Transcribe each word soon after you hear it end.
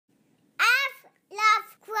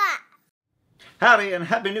Howdy and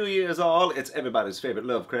Happy New Year's all. It's everybody's favorite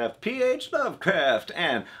Lovecraft, P.H. Lovecraft.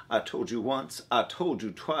 And I told you once, I told you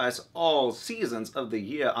twice, all seasons of the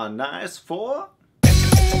year are nice for...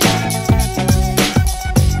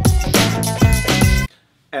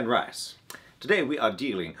 and rice. Today we are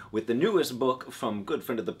dealing with the newest book from good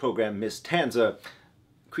friend of the program, Miss Tanzer,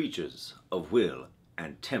 Creatures of Will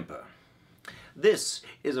and Temper. This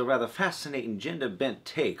is a rather fascinating gender-bent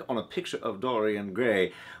take on a picture of Dorian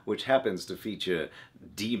Gray, which happens to feature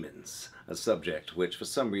demons, a subject which for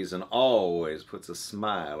some reason always puts a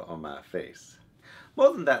smile on my face.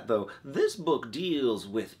 More than that though, this book deals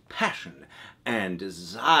with passion and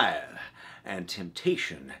desire and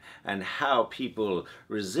temptation and how people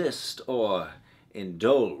resist or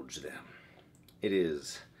indulge them. It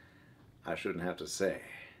is, I shouldn't have to say,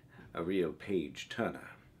 a real page-turner.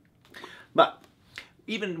 But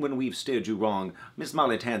even when we've steered you wrong, Miss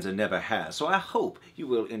Molly Tanzer never has, so I hope you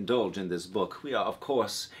will indulge in this book. We are, of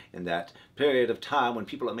course, in that period of time when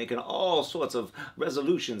people are making all sorts of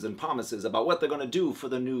resolutions and promises about what they're going to do for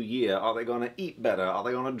the new year. Are they going to eat better? Are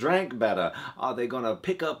they going to drink better? Are they going to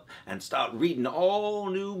pick up and start reading all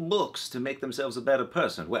new books to make themselves a better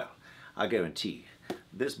person? Well, I guarantee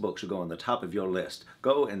this book should go on the top of your list.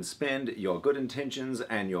 Go and spend your good intentions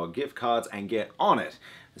and your gift cards and get on it,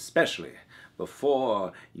 especially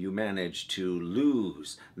before you manage to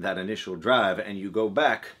lose that initial drive and you go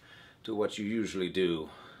back to what you usually do,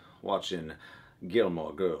 watching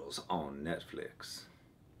Gilmore Girls on Netflix.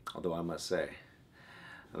 Although I must say,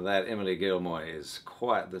 that Emily Gilmore is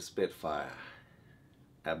quite the spitfire.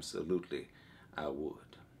 Absolutely, I would.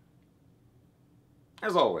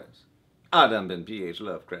 As always, I done been P.H.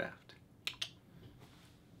 Lovecraft.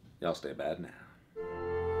 Y'all stay bad now.